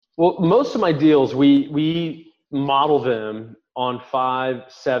Well, most of my deals, we model them on 5,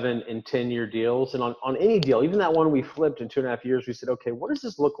 7, and 10-year deals. And on any deal, even that one we flipped in 2.5 years, we said, okay, what does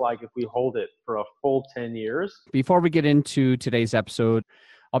this look like if we hold it for a full 10 years? Before we get into today's episode,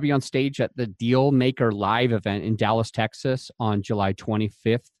 I'll be on stage at the Deal Maker Live event in Dallas, Texas on July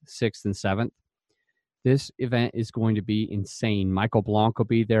 25th, 6th, and 7th. This event is going to be insane. Michael Blanc will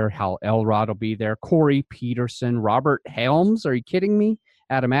be there. Hal Elrod will be there. Corey Peterson, Robert Helms. Are you kidding me?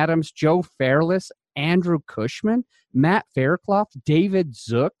 Adam Adams, Joe Fairless, Andrew Cushman, Matt Fairclough, David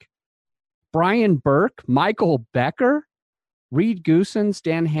Zook, Brian Burke, Michael Becker, Reed Goosen,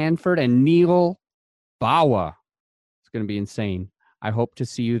 Stan Hanford, and Neil Bawa. It's going to be insane. I hope to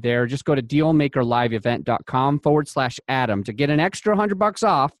see you there. Just go to dealmakerliveevent.com/Adam to get an extra $100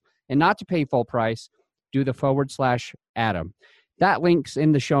 off and not to pay full price. Do the /Adam. That link's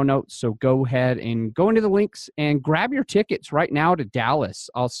in the show notes, so go ahead and go into the links and grab your tickets right now to Dallas.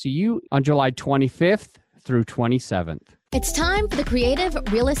 I'll see you on July 25th through 27th. It's time for the Creative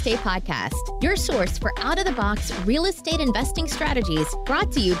Real Estate Podcast, your source for out-of-the-box real estate investing strategies,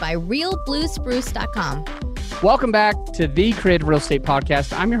 brought to you by realbluespruce.com. Welcome back to the Creative Real Estate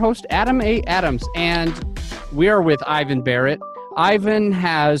Podcast. I'm your host, Adam A. Adams, and we are with Ivan Barrett. Ivan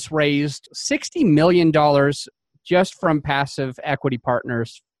has raised $60 million just from passive equity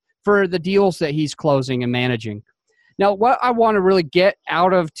partners for the deals that he's closing and managing. Now, what I want to really get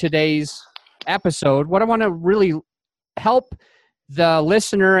out of today's episode, what I want to really help the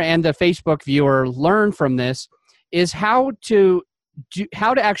listener and the Facebook viewer learn from this is how to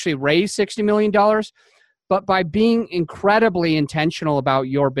actually raise $60 million, but by being incredibly intentional about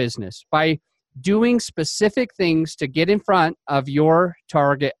your business, by doing specific things to get in front of your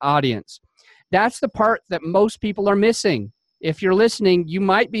target audience. That's the part that most people are missing. If you're listening, you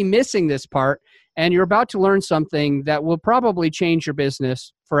might be missing this part, and you're about to learn something that will probably change your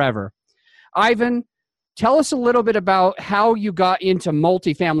business forever. Ivan, tell us a little bit about how you got into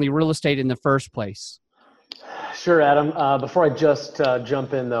multifamily real estate in the first place. Sure, Adam. Before I just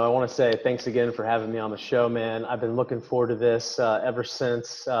jump in, though, I want to say thanks again for having me on the show, man. I've been looking forward to this ever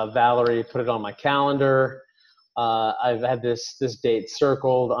since Valerie put it on my calendar. I've had this date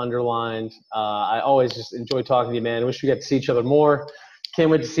circled, underlined. I always just enjoy talking to you, man. Wish we got to see each other more.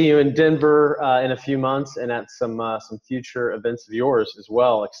 Can't wait to see you in Denver in a few months and at some future events of yours as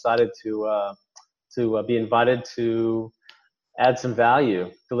well. Excited to be invited to add some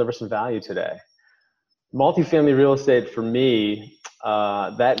value, deliver some value today. Multifamily real estate for me,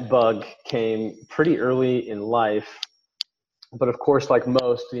 that bug came pretty early in life. But of course, like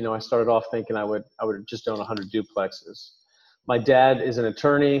most, I started off thinking I would just own 100 duplexes. My dad is an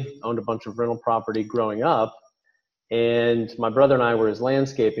attorney, owned a bunch of rental property growing up, and my brother and I were his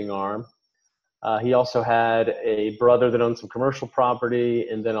landscaping arm. He also had a brother that owned some commercial property,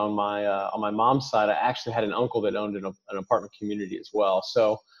 and then on my mom's side, I actually had an uncle that owned an apartment community as well.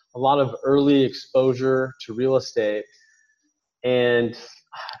 So a lot of early exposure to real estate, and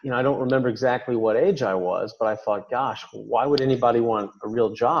I don't remember exactly what age I was, but I thought, gosh, why would anybody want a real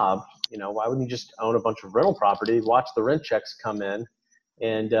job? Why wouldn't you just own a bunch of rental property, watch the rent checks come in,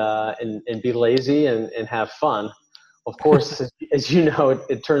 and be lazy and have fun? Of course, as you know,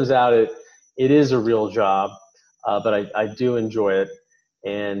 it turns out it is a real job, but I do enjoy it.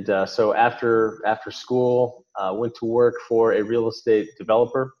 And so after school, went to work for a real estate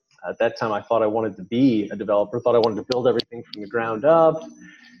developer. At that time, I thought I wanted to be a developer, thought I wanted to build everything from the ground up,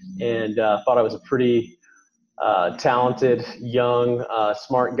 and thought I was a pretty talented, young,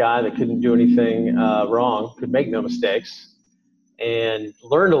 smart guy that couldn't do anything wrong, could make no mistakes, and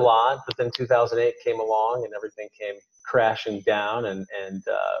learned a lot. But then 2008 came along and everything came crashing down and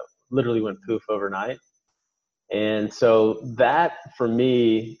literally went poof overnight. And so that, for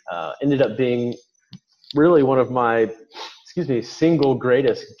me, ended up being really one of my single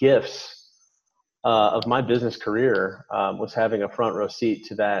greatest gifts of my business career, was having a front row seat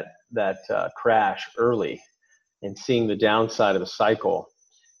to that crash early and seeing the downside of the cycle.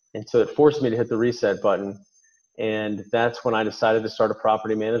 And so it forced me to hit the reset button. And that's when I decided to start a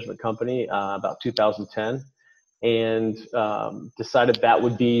property management company about 2010, and decided that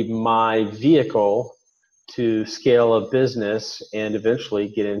would be my vehicle to scale a business and eventually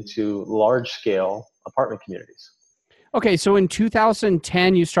get into large scale apartment communities. Okay, so in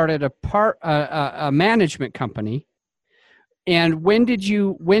 2010, you started a management company, and when did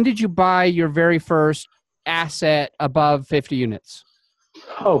you buy your very first asset above 50 units?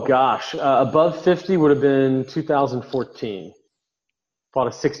 Oh gosh, above 50 would have been 2014. Bought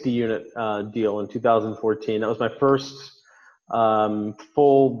a 60-unit deal in 2014. That was my first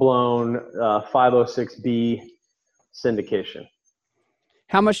full-blown 506B syndication.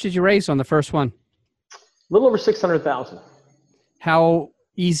 How much did you raise on the first one? A little over 600,000. How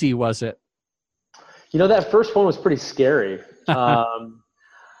easy was it? That first one was pretty scary. I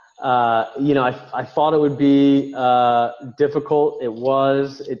thought it would be difficult. It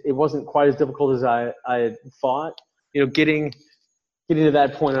was. It wasn't quite as difficult as I had thought. Getting to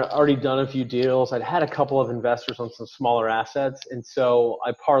that point, I'd already done a few deals. I'd had a couple of investors on some smaller assets, and so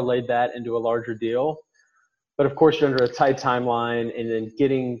I parlayed that into a larger deal. But of course, you're under a tight timeline, and then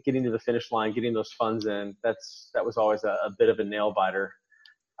getting to the finish line, getting those funds in, that was always a bit of a nail biter.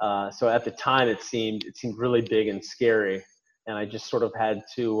 So at the time, it seemed really big and scary, and I just sort of had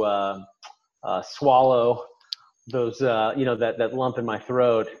to swallow those, that lump in my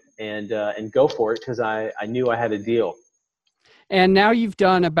throat, and go for it because I knew I had a deal. And now you've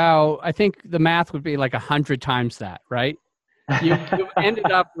done about, I think the math would be like 100 times that, right? You ended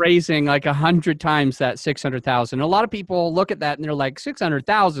up raising like 100 times that 600,000. A lot of people look at that and they're like,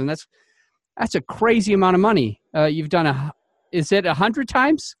 600,000. That's a crazy amount of money. You've done is it 100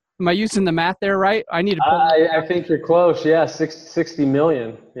 times? Am I using the math there right? I need to. I think you're close. Yeah, 60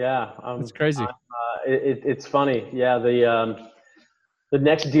 million. Yeah, that's crazy. It's funny. Yeah, the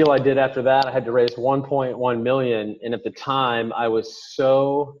next deal I did after that, I had to raise 1.1 million, and at the time, I was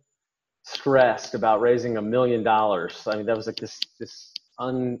so stressed about raising $1 million. I mean, that was like this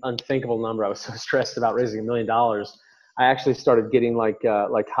unthinkable number. I was so stressed about raising $1 million. I actually started getting like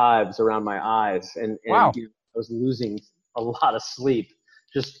hives around my eyes, and wow. I was losing a lot of sleep,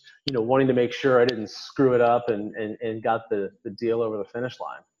 just wanting to make sure I didn't screw it up and got the deal over the finish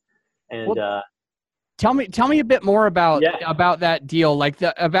line. And tell me a bit more about that deal, like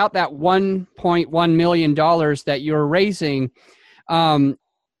about that $1.1 million that you're raising.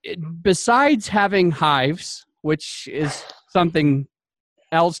 Besides having hives, which is something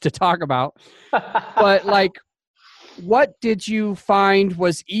else to talk about, but like, what did you find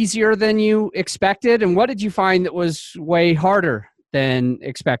was easier than you expected, and what did you find that was way harder than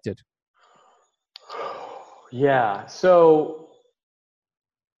expected? Yeah, so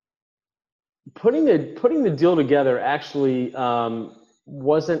putting the deal together actually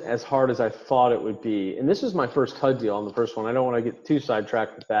wasn't as hard as I thought it would be. And this was my first HUD deal on the first one. I don't want to get too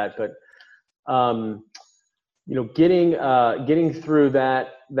sidetracked with that, but getting through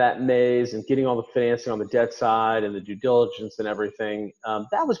that maze and getting all the financing on the debt side and the due diligence and everything,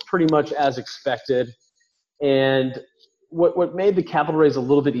 that was pretty much as expected. And what made the capital raise a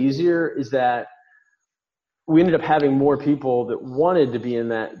little bit easier is that we ended up having more people that wanted to be in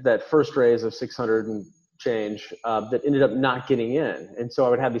that first raise of 600 and change that ended up not getting in. And so I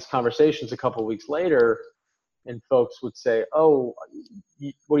would have these conversations a couple of weeks later, and folks would say, "Oh,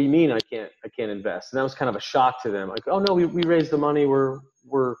 what do you mean I can't invest?" And that was kind of a shock to them. Like, "Oh no, we raised the money, we're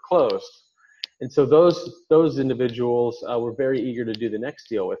closed." And so those individuals were very eager to do the next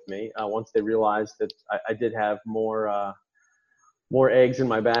deal with me once they realized that I did have more eggs in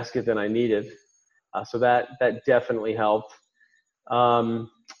my basket than I needed. So that definitely helped.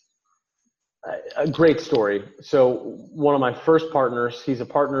 A great story. So one of my first partners, he's a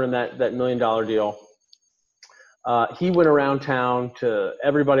partner in that $1 million deal. He went around town to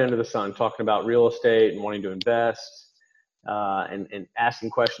everybody under the sun talking about real estate and wanting to invest and asking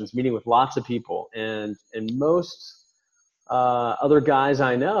questions, meeting with lots of people. And most other guys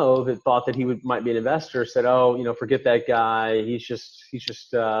I know that thought that he might be an investor said, "Oh, forget that guy. He's just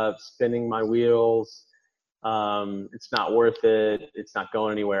spinning my wheels. It's not worth it. It's not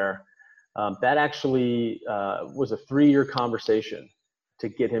going anywhere." That actually was a 3-year conversation to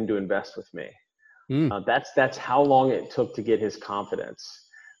get him to invest with me. That's how long it took to get his confidence,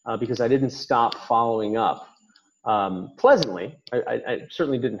 because I didn't stop following up. Pleasantly, I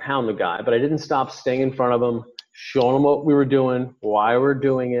certainly didn't hound the guy, but I didn't stop staying in front of him, showing him what we were doing, why we're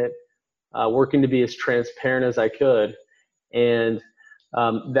doing it, working to be as transparent as I could. And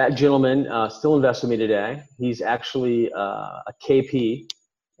that gentleman still invests with me today. He's actually a KP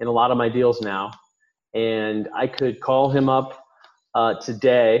in a lot of my deals now. And I could call him up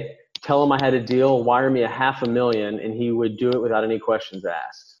today, tell him I had a deal, wire me $500,000, and he would do it without any questions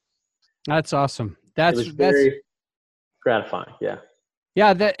asked. That's awesome. It was very gratifying. Yeah.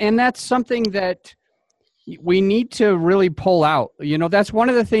 Yeah. That's something that we need to really pull out. That's one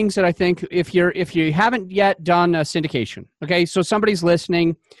of the things that I think if you haven't yet done a syndication, okay, so somebody's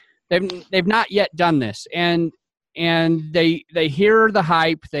listening, they've not yet done this, and they hear the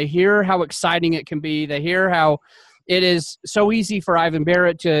hype, they hear how exciting it can be, they hear how it is so easy for Ivan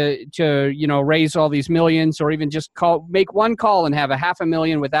Barrett to raise all these millions, or even just make one call and have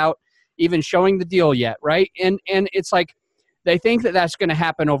 $500,000 without even showing the deal yet, right? And it's like they think that that's going to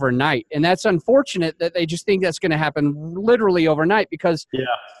happen overnight. And that's unfortunate that they just think that's going to happen literally overnight, because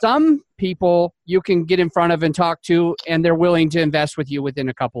some people you can get in front of and talk to, and they're willing to invest with you within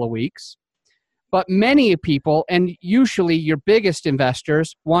a couple of weeks. But many people, and usually your biggest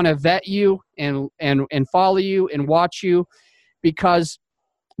investors, want to vet you and follow you and watch you, because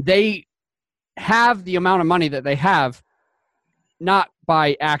they have the amount of money that they have, not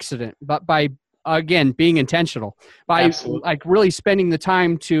by accident, but by, again, being intentional, by like really spending the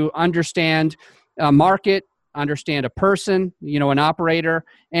time to understand a market, understand a person, an operator,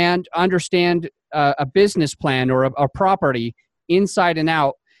 and understand a business plan or a property inside and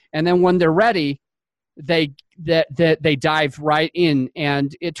out. And then when they're ready, they dive right in.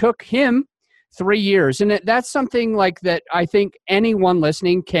 And it took him 3 years. And that's something like that I think anyone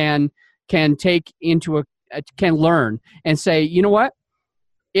listening can take into can learn and say, you know what?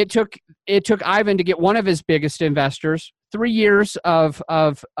 It took Ivan to get one of his biggest investors 3 years of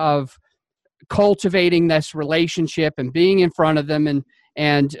cultivating this relationship and being in front of them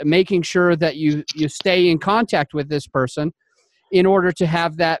and making sure that you stay in contact with this person in order to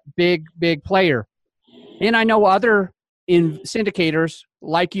have that big player. And I know other syndicators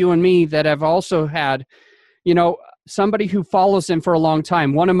like you and me that have also had, somebody who follows them for a long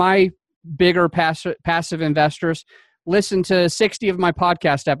time. One of my bigger passive investors listened to 60 of my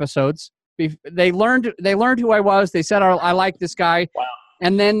podcast episodes. They learned who I was. They said, I like this guy. Wow.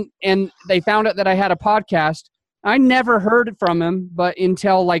 And they found out that I had a podcast. I never heard from him, but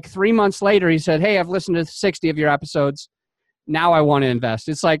until like 3 months later, he said, hey, I've listened to 60 of your episodes. Now I want to invest.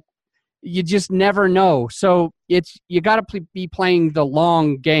 It's like, you just never know. So you got to be playing the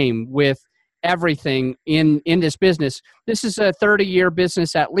long game with everything in this business. This is a 30-year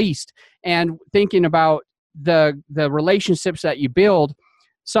business at least. And thinking about the relationships that you build,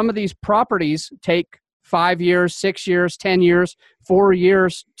 some of these properties take 5 years, 6 years, 10 years, 4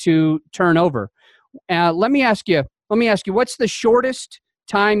 years to turn over. Let me ask you, what's the shortest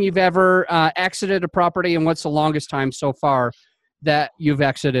time you've ever exited a property, and what's the longest time so far that you've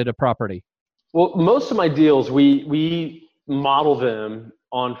exited a property? Well, most of my deals, we model them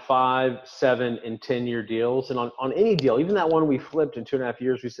on 5, 7, and 10-year deals. And on any deal, even that one we flipped in 2.5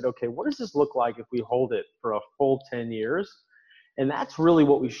 years, we said, okay, what does this look like if we hold it for a full 10 years? And that's really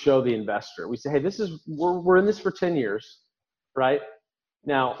what we show the investor. We say, hey, we're in this for 10 years, right?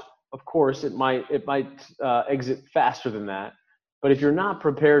 Now, of course, it might exit faster than that. But if you're not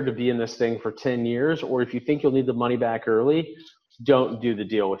prepared to be in this thing for 10 years, or if you think you'll need the money back early, don't do the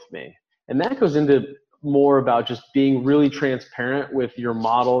deal with me. And that goes into more about just being really transparent with your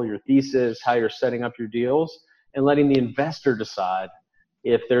model, your thesis, how you're setting up your deals, and letting the investor decide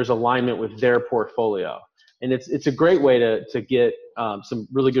if there's alignment with their portfolio. And it's a great way to get some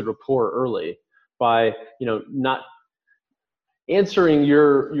really good rapport early by not answering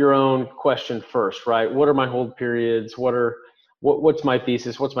your own question first, right? What are my hold periods? What's my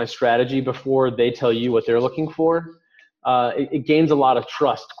thesis? What's my strategy before they tell you what they're looking for? It gains a lot of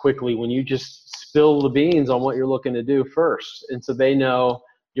trust quickly when you just spill the beans on what you're looking to do first. And so they know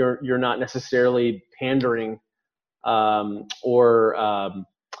you're not necessarily pandering or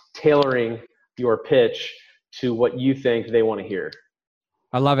tailoring your pitch to what you think they want to hear.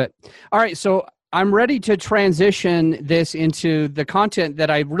 I love it. All right. So I'm ready to transition this into the content that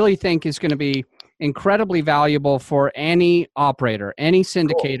I really think is going to be incredibly valuable for any operator, any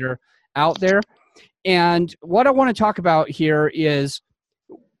syndicator out there. And what I want to talk about here is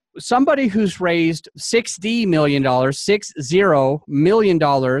somebody who's raised $60 million.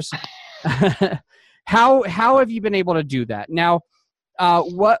 How have you been able to do that? Now,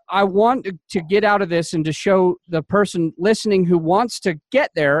 what I want to get out of this and to show the person listening who wants to get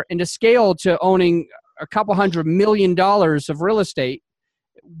there and to scale to owning a couple $100 million of real estate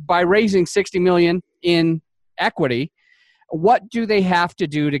by raising $60 million in equity, what do they have to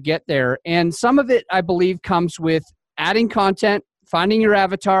do to get there? And some of it, I believe, comes with adding content, finding your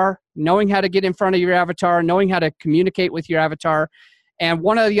avatar, knowing how to get in front of your avatar, knowing how to communicate with your avatar. And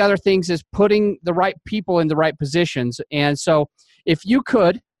one of the other things is putting the right people in the right positions. And so if you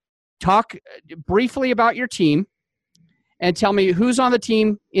could talk briefly about your team and tell me who's on the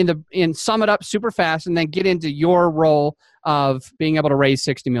team and sum it up super fast, and then get into your role of being able to raise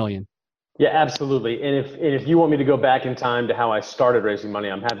 $60 million. Yeah, absolutely. And if you want me to go back in time to how I started raising money,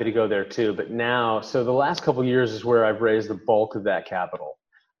 I'm happy to go there too. But now, so the last couple of years is where I've raised the bulk of that capital,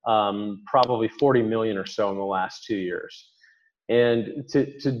 probably 40 million or so in the last 2 years. And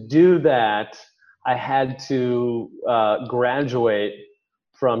to do that, I had to graduate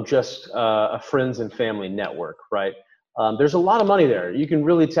from just a friends and family network, right? There's a lot of money there. You can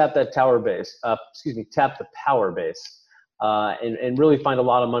really tap that tap the power base. and really find a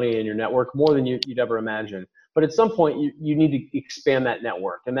lot of money in your network, more than you'd ever imagine. But at some point, you need to expand that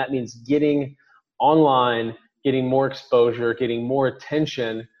network. And that means getting online, getting more exposure, getting more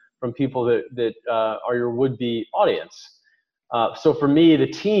attention from people that are your would-be audience. So for me, the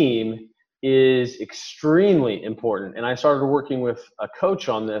team is extremely important. And I started working with a coach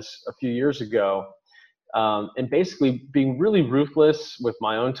on this a few years ago, and basically being really ruthless with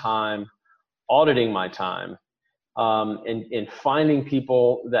my own time, auditing my time, and finding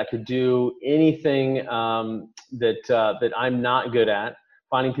people that could do anything that I'm not good at,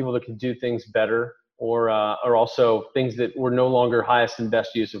 finding people that could do things better, or also things that were no longer highest and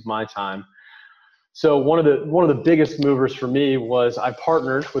best use of my time. So one of the biggest movers for me was I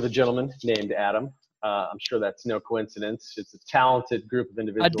partnered with a gentleman named Adam. I'm sure that's no coincidence. It's a talented group of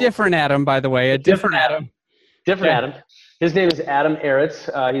individuals. A different Adam, by the way. A different Adam. Different Adam. His name is Adam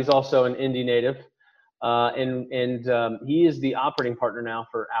Aritz. He's also an Indy native. And he is the operating partner now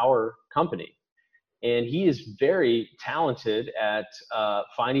for our company. And he is very talented at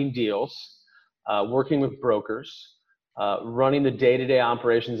finding deals, working with brokers, running the day-to-day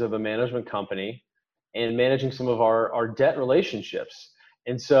operations of a management company, and managing some of our debt relationships.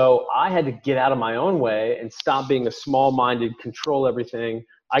 And so I had to get out of my own way and stop being a small-minded, control everything,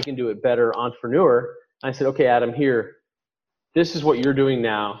 I can do it better entrepreneur. And I said, okay, Adam, here, this is what you're doing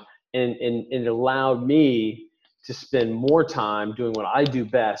now. And it allowed me to spend more time doing what I do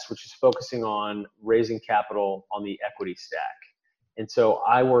best, which is focusing on raising capital on the equity stack. And so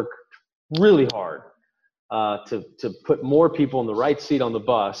I work really hard to put more people in the right seat on the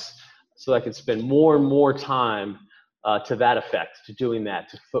bus, so I could spend more and more time to that effect, to doing that,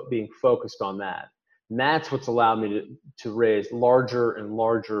 to being focused on that. And that's what's allowed me to raise larger and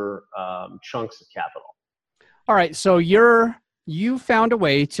larger chunks of capital. All right. So you found a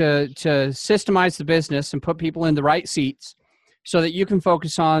way to systemize the business and put people in the right seats so that you can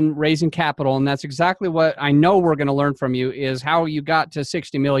focus on raising capital. And that's exactly what I know we're going to learn from you, is how you got to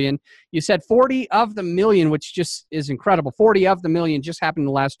 60 million. You said 40 of the million, which just is incredible. 40 of the million just happened in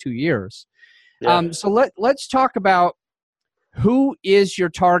the last 2 years. Yeah. So let's talk about who is your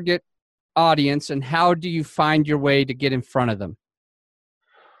target audience and how do you find your way to get in front of them?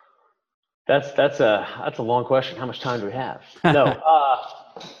 That's a long question. How much time do we have? No.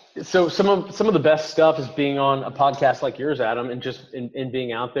 So some of the best stuff is being on a podcast like yours, Adam, and just in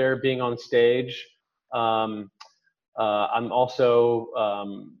being out there, being on stage. I'm also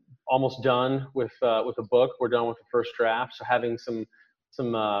almost done with a book. We're done with the first draft, so having some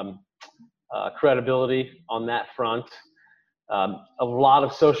credibility on that front. A lot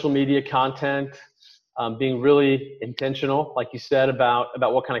of social media content. Being really intentional, like you said, about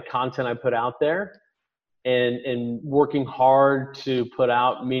what kind of content I put out there, and working hard to put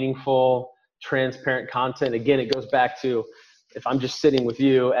out meaningful, transparent content. Again, it goes back to, if I'm just sitting with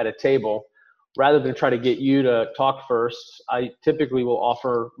you at a table, rather than try to get you to talk first, I typically will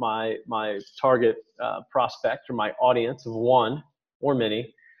offer my target prospect or my audience of one or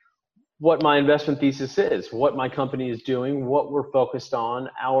many what my investment thesis is, what my company is doing, what we're focused on,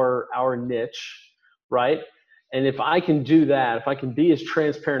 our niche. Right? And if I can do that, if I can be as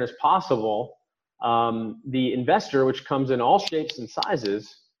transparent as possible, the investor, which comes in all shapes and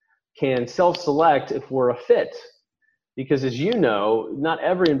sizes, can self-select if we're a fit. Because as you know, not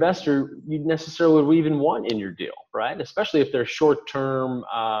every investor you necessarily would even want in your deal, right? Especially if they're short-term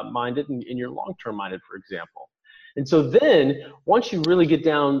minded and you're long-term minded, for example. And so then once you really get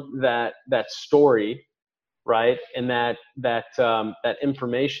down that story, right, and that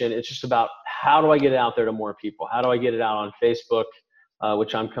information, it's just about, how do I get it out there to more people? How do I get it out on Facebook,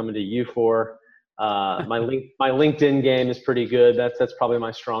 which I'm coming to you for? My LinkedIn game is pretty good. That's probably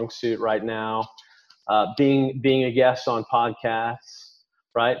my strong suit right now. Being a guest on podcasts,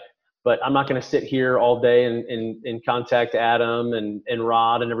 right? But I'm not going to sit here all day and contact Adam and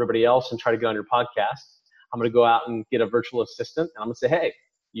Rod and everybody else and try to get on your podcast. I'm going to go out and get a virtual assistant, and I'm going to say, hey,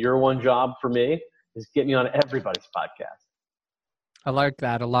 your one job for me is get me on everybody's podcast. I like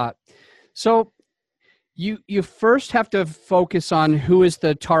that a lot. So you first have to focus on who is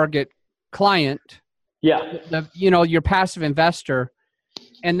the target client. Yeah. Your passive investor.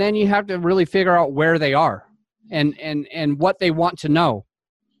 And then you have to really figure out where they are and what they want to know.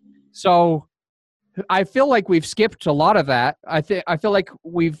 So I feel like we've skipped a lot of that. I feel like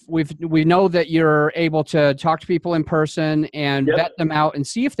we know that you're able to talk to people in person and vet them out and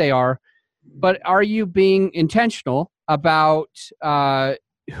see if they are. But are you being intentional about how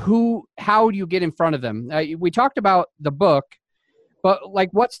do you get in front of them? We talked about the book, but like,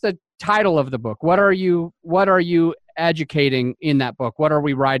 what's the title of the book? What are you educating in that book? What are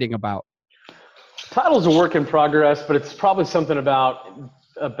we writing about? Title's a work in progress, but it's probably something about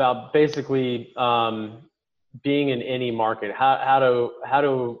basically being in any market. How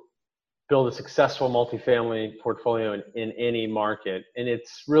to build a successful multifamily portfolio in any market, and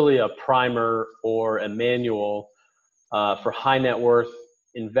it's really a primer or a manual for high net worth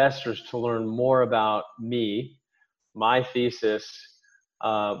investors to learn more about me, my thesis,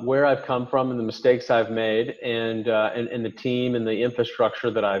 where I've come from and the mistakes I've made, and the team and the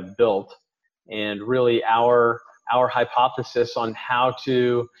infrastructure that I've built, and really our hypothesis on how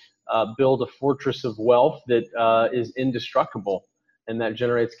to build a fortress of wealth that is indestructible and that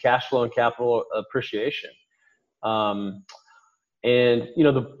generates cash flow and capital appreciation. And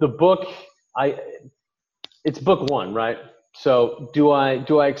the book, it's book one, right? So do I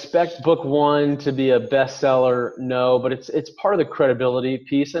expect book one to be a bestseller? No, but it's part of the credibility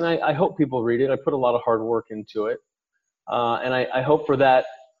piece, and I hope people read it. I put a lot of hard work into it, and I hope for that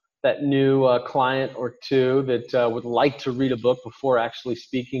new client or two that would like to read a book before actually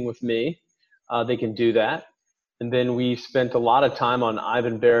speaking with me, they can do that. And then we spent a lot of time on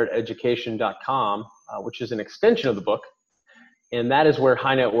ivanbarretteducation.com, which is an extension of the book, and that is where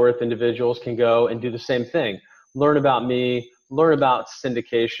high net worth individuals can go and do the same thing. Learn about me, learn about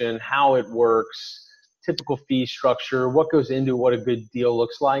syndication, how it works, typical fee structure, what goes into what a good deal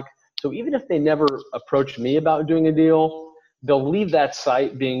looks like. So even if they never approach me about doing a deal, they'll leave that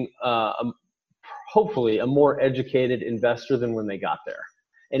site being hopefully a more educated investor than when they got there.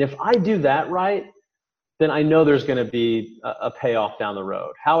 And if I do that right, then I know there's going to be a payoff down the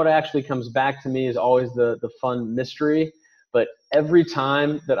road. How it actually comes back to me is always the fun mystery. But every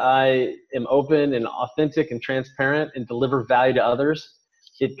time that I am open and authentic and transparent and deliver value to others,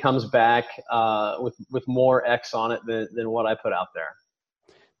 it comes back with more X on it than what I put out there.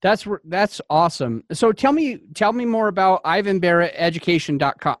 That's awesome. So tell me more about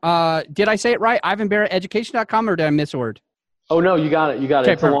ivanbarretteducation.com. Did I say it right? ivanbarretteducation.com, or did I miss a word? Oh no, you got it.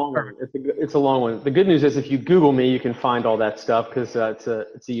 Okay, it's a long one. It's a long one. The good news is if you Google me, you can find all that stuff because it's a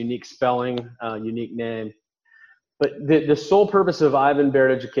unique spelling, unique name. But the sole purpose of Ivan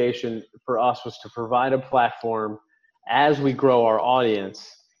Barrett Education for us was to provide a platform as we grow our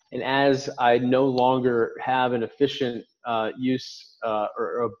audience, and as I no longer have an efficient use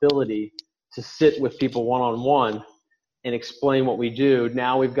or ability to sit with people one-on-one and explain what we do.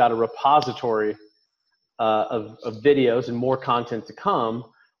 Now we've got a repository of videos and more content to come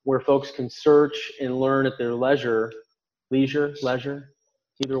where folks can search and learn at their leisure, either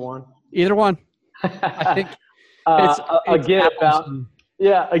one. Either one. I think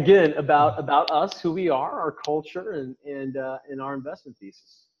about us, who we are, our culture, and our investment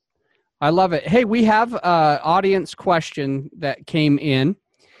thesis. I love it. Hey, we have an audience question that came in.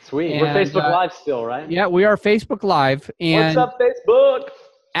 Sweet. We're Facebook Live still, right? Yeah, we are Facebook Live. And what's up, Facebook?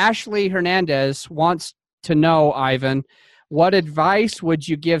 Ashley Hernandez wants to know, Ivan, what advice would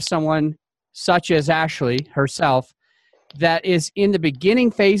you give someone such as Ashley herself that is in the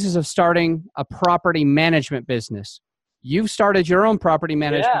beginning phases of starting a property management business? You've started your own property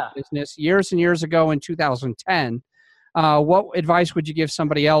management business years and years ago in 2010. What advice would you give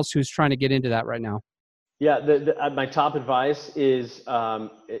somebody else who's trying to get into that right now? Yeah, my top advice is,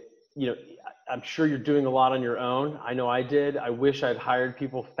 I'm sure you're doing a lot on your own. I know I did. I wish I'd hired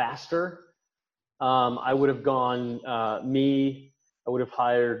people faster. I would have I would have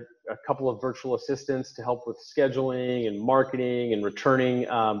hired a couple of virtual assistants to help with scheduling and marketing and returning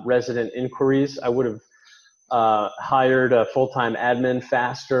resident inquiries. I would have hired a full-time admin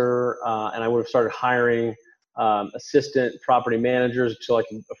faster, and I would have started hiring assistant property managers until I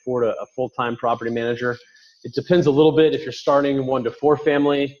can afford a full-time property manager. It depends a little bit if you're starting in 1 to 4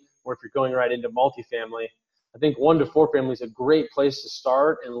 family or if you're going right into multifamily. I think 1 to 4 family is a great place to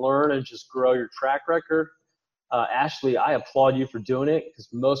start and learn and just grow your track record. Ashley, I applaud you for doing it because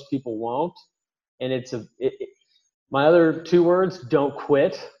most people won't. And my other 2 words, don't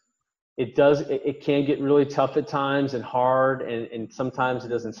quit. It can get really tough at times and hard, and sometimes it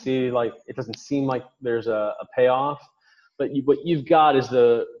doesn't seem like there's a payoff. But what you've got is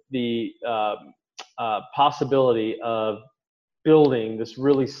the possibility of building this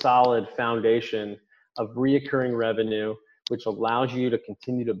really solid foundation of reoccurring revenue, which allows you to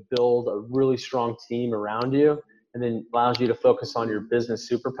continue to build a really strong team around you, and then allows you to focus on your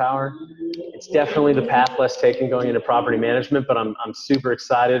business superpower. It's definitely the path less taken going into property management, but I'm super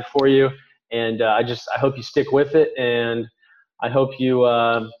excited for you. And I hope you stick with it. And I hope you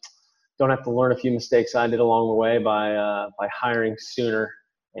don't have to learn a few mistakes I did along the way by hiring sooner.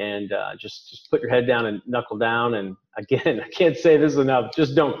 And just put your head down and knuckle down. And again, I can't say this enough.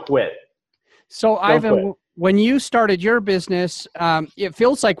 Just don't quit. So Ivan, when you started your business, it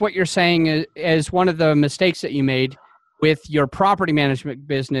feels like what you're saying is one of the mistakes that you made with your property management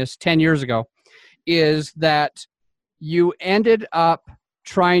business 10 years ago is that you ended up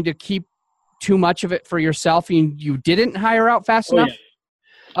trying to keep too much of it for yourself and you didn't hire out fast enough?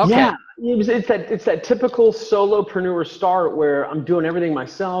 Yeah. Okay. Yeah, it's that typical solopreneur start where I'm doing everything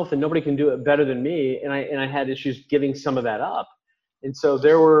myself and nobody can do it better than me, and I had issues giving some of that up. And so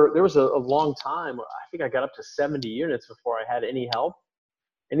there was a long time where I think I got up to 70 units before I had any help.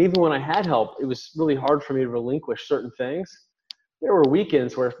 And even when I had help, it was really hard for me to relinquish certain things. There were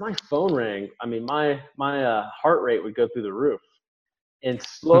weekends where if my phone rang, I mean, my heart rate would go through the roof. And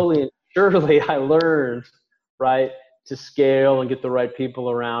slowly and surely I learned, right, to scale and get the right people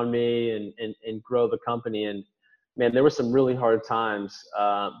around me and grow the company. And man, there were some really hard times,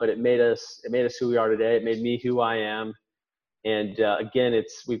 but it made us who we are today. It made me who I am. And again,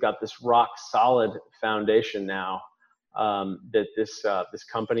 we've got this rock solid foundation now that this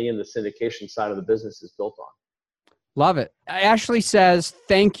company and the syndication side of the business is built on. Love it. Ashley says,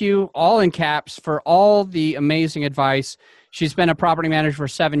 thank you, all in caps, for all the amazing advice. She's been a property manager for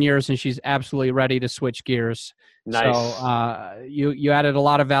 7 years, and she's absolutely ready to switch gears. Nice. So you added a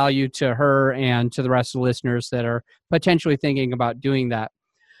lot of value to her and to the rest of the listeners that are potentially thinking about doing that.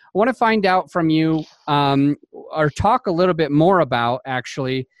 I want to find out from you or talk a little bit more about,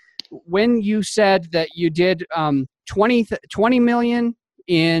 actually, when you said that you did 20 million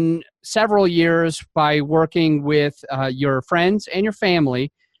in several years by working with your friends and your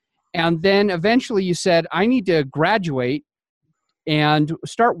family. And then eventually you said, I need to graduate and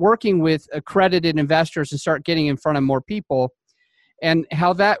start working with accredited investors and start getting in front of more people. And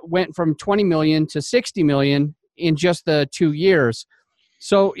how that went from 20 million to 60 million in just the 2 years.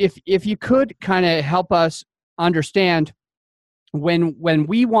 So if you could kind of help us understand when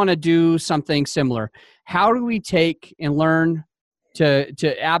we want to do something similar, how do we take and learn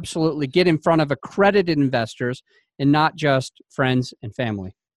to absolutely get in front of accredited investors and not just friends and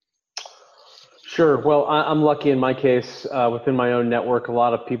family? Sure. Well, I'm lucky in my case, within my own network, a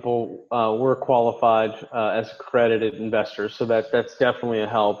lot of people were qualified as accredited investors. So that's definitely a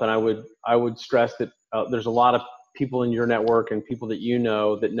help. And I would stress that there's a lot of people in your network and people that you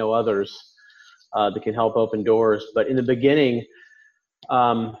know that know others that can help open doors. But in the beginning,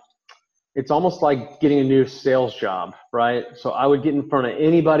 it's almost like getting a new sales job, right? So I would get in front of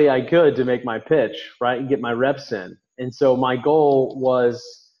anybody I could to make my pitch, right, and get my reps in. And so my goal was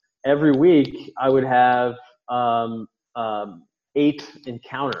every week I would have 8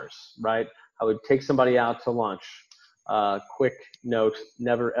 encounters, right? I would take somebody out to lunch. Quick note,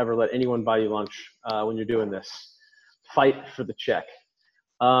 never ever let anyone buy you lunch when you're doing this. Fight for the check,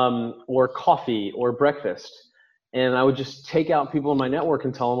 or coffee or breakfast. And I would just take out people in my network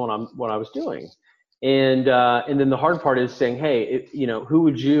and tell them what I was doing. And then the hard part is saying, hey, who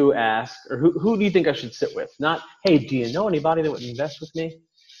would you ask, or who do you think I should sit with? Not, hey, do you know anybody that would invest with me?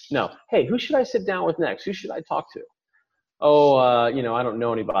 No, hey, who should I sit down with next? Who should I talk to? Oh, I don't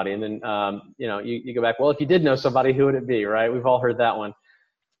know anybody. And then, you go back, well, if you did know somebody, who would it be, right? We've all heard that one.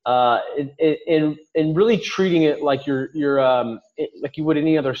 And really treating it like like you would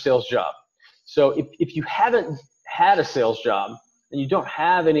any other sales job. So if you haven't had a sales job and you don't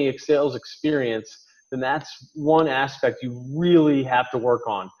have any sales experience, then that's one aspect you really have to work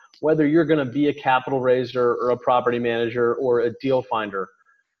on. Whether you're going to be a capital raiser or a property manager or a deal finder,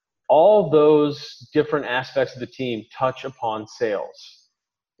 all those different aspects of the team touch upon sales.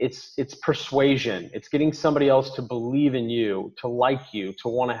 It's persuasion. It's getting somebody else to believe in you, to like you, to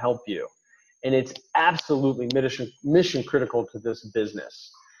want to help you. And it's absolutely mission critical to this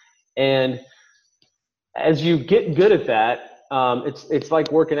business. And as you get good at that, it's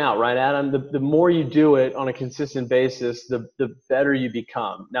like working out, right, Adam? The more you do it on a consistent basis, the better you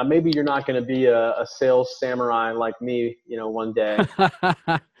become. Now, maybe you're not going to be a sales samurai like me, one day.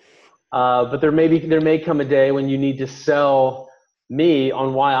 But there may come a day when you need to sell me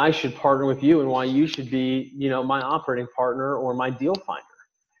on why I should partner with you and why you should be, my operating partner or my deal finder.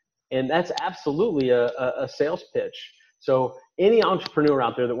 And that's absolutely a sales pitch. So any entrepreneur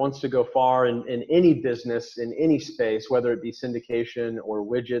out there that wants to go far in any business, in any space, whether it be syndication or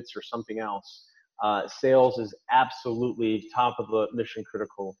widgets or something else, sales is absolutely top of the mission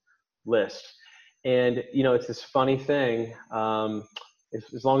critical list. And, it's this funny thing.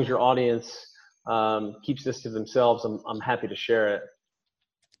 As long as your audience keeps this to themselves, I'm happy to share it.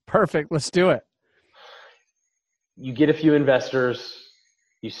 Perfect. Let's do it. You get a few investors,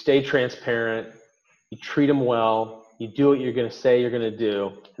 you stay transparent, you treat them well, you do what you're going to say you're going to do,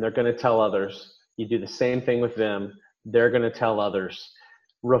 and they're going to tell others. You do the same thing with them. They're going to tell others.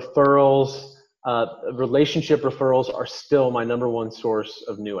 Referrals relationship referrals are still my number one source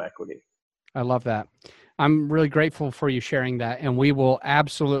of new equity. I love that. I'm really grateful for you sharing that, and we will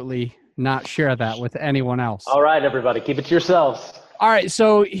absolutely not share that with anyone else. All right, everybody, keep it to yourselves. All right,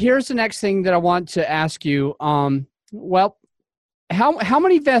 so here's the next thing that I want to ask you. Well, how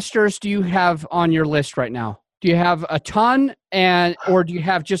many investors do you have on your list right now? Do you have a ton, or do you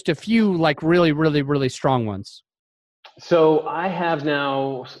have just a few like really, really, really strong ones? So I have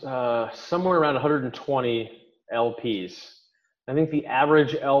now somewhere around 120 LPs. I think the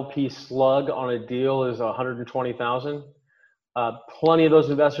average LP slug on a deal is 120,000. Plenty of those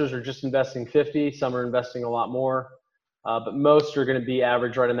investors are just investing 50. Some are investing a lot more, but most are going to be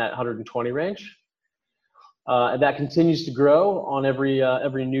average right in that 120 range. And that continues to grow on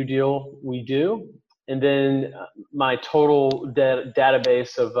every new deal we do. And then my total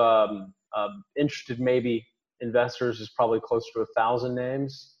database of interested maybe investors is probably close to 1,000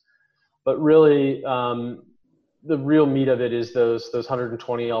 names. But really, the real meat of it is those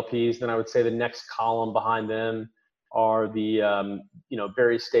 120 LPs. Then I would say the next column behind them are the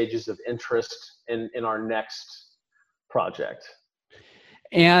various stages of interest in our next project.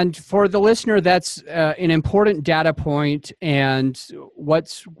 And for the listener, that's an important data point. And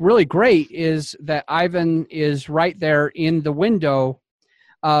what's really great is that Ivan is right there in the window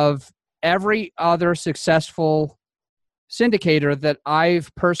of every other successful syndicator that I've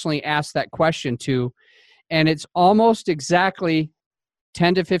personally asked that question to. And it's almost exactly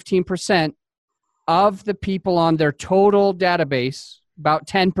 10 to 15% of the people on their total database, about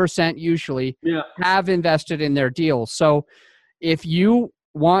 10% usually, have invested in their deals. So if you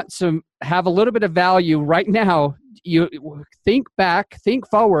want to have a little bit of value right now, you think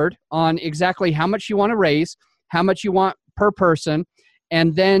forward on exactly how much you want to raise, how much you want per person,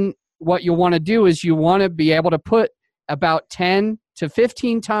 and then what you want to do is you want to be able to put about 10 to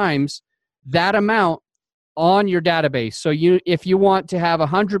 15 times that amount on your database. So if you want to have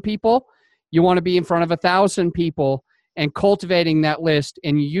 100 people, you want to be in front of 1,000 people and cultivating that list,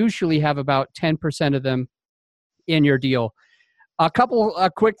 and you usually have about 10% of them in your deal. A couple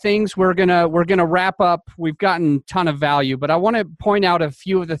of quick things. We're gonna wrap up. We've gotten a ton of value, but I want to point out a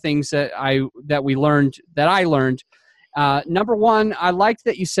few of the things that I learned. Number one, I liked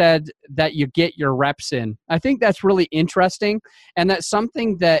that you said that you get your reps in. I think that's really interesting, and that's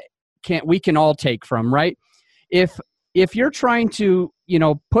something that we can all take from, right? If you're trying to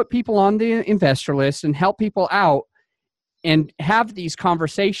put people on the investor list and help people out and have these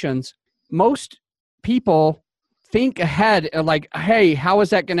conversations, most people think ahead, like, hey, how is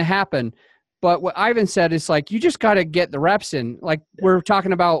that going to happen? But what Ivan said is like, you just got to get the reps in. Like we're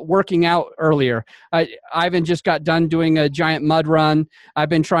talking about working out earlier. Ivan just got done doing a giant mud run. I've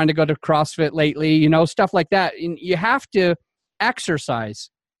been trying to go to CrossFit lately, stuff like that. And you have to exercise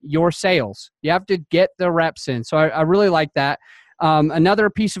your sales. You have to get the reps in. So I really like that. Another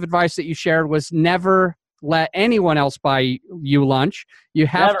piece of advice that you shared was never let anyone else buy you lunch. You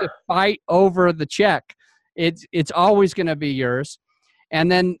have to fight over the check. It's always going to be yours.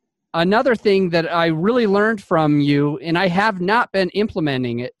 And then another thing that I really learned from you, and I have not been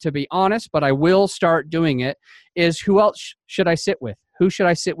implementing it, to be honest, but I will start doing it, is who else should I sit with? Who should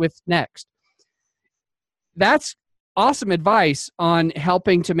I sit with next? That's awesome advice on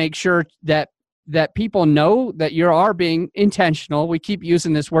helping to make sure that people know that you are being intentional. We keep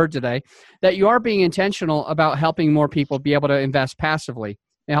using this word today, that you are being intentional about helping more people be able to invest passively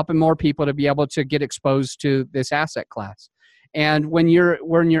and helping more people to be able to get exposed to this asset class. And when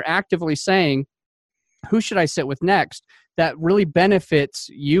you're actively saying, who should I sit with next? That really benefits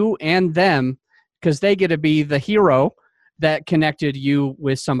you and them because they get to be the hero that connected you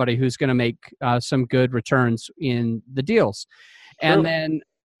with somebody who's going to make some good returns in the deals. Sure. And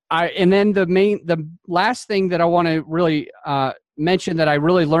then the last thing that I want to really mention that I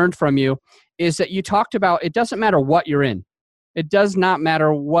really learned from you is that you talked about it doesn't matter what you're in. It does not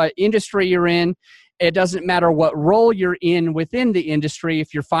matter what industry you're in. It doesn't matter what role you're in within the industry.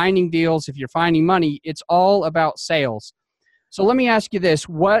 If you're finding deals, if you're finding money, it's all about sales. So let me ask you this.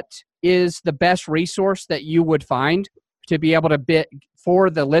 What is the best resource that you would find to be able to for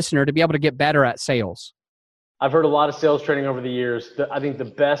the listener to be able to get better at sales? I've heard a lot of sales training over the years. I think the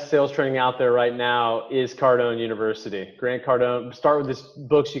best sales training out there right now is Cardone University. Grant Cardone. Start with his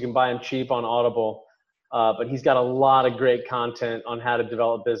books. You can buy them cheap on Audible. But he's got a lot of great content on how to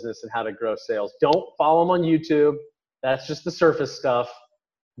develop business and how to grow sales. Don't follow him on YouTube. That's just the surface stuff.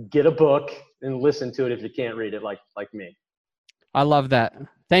 Get a book and listen to it if you can't read it like me. I love that.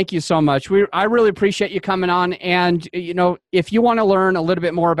 Thank you so much. I really appreciate you coming on. And, if you want to learn a little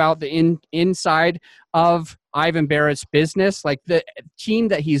bit more about the inside of Ivan Barrett's business, like the team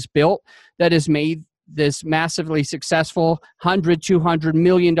that he's built that has made this massively successful $100, $200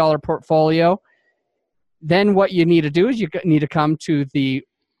 million portfolio, then what you need to do is you need to come to the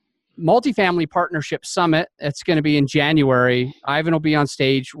Multifamily Partnership Summit. It's going to be in January. Ivan will be on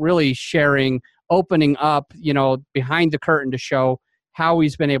stage really sharing, opening up, behind the curtain to show how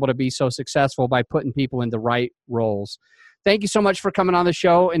he's been able to be so successful by putting people in the right roles. Thank you so much for coming on the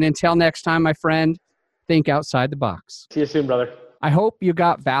show. And until next time, my friend, think outside the box. See you soon, brother. I hope you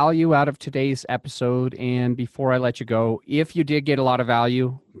got value out of today's episode. And before I let you go, if you did get a lot of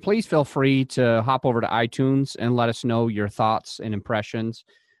value, please feel free to hop over to iTunes and let us know your thoughts and impressions.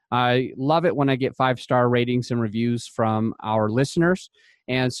 I love it when I get 5-star ratings and reviews from our listeners.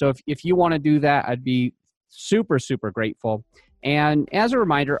 And so if you want to do that, I'd be super, super grateful. And as a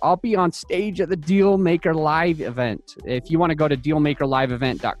reminder, I'll be on stage at the Dealmaker Live event. If you want to go to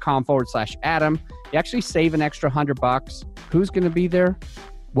dealmakerliveevent.com/Adam, you actually save an extra $100. Who's going to be there?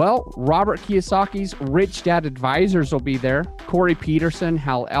 Well, Robert Kiyosaki's Rich Dad Advisors will be there. Corey Peterson,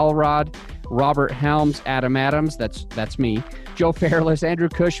 Hal Elrod, Robert Helms, Adam Adams, that's me, Joe Fairless, Andrew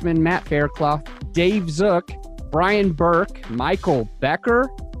Cushman, Matt Fairclough, Dave Zook, Brian Burke, Michael Becker,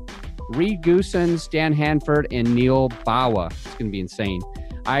 Reed Goosens, Dan Hanford, and Neil Bawa. It's going to be insane.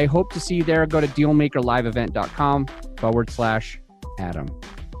 I hope to see you there. Go to dealmakerliveevent.com/Adam.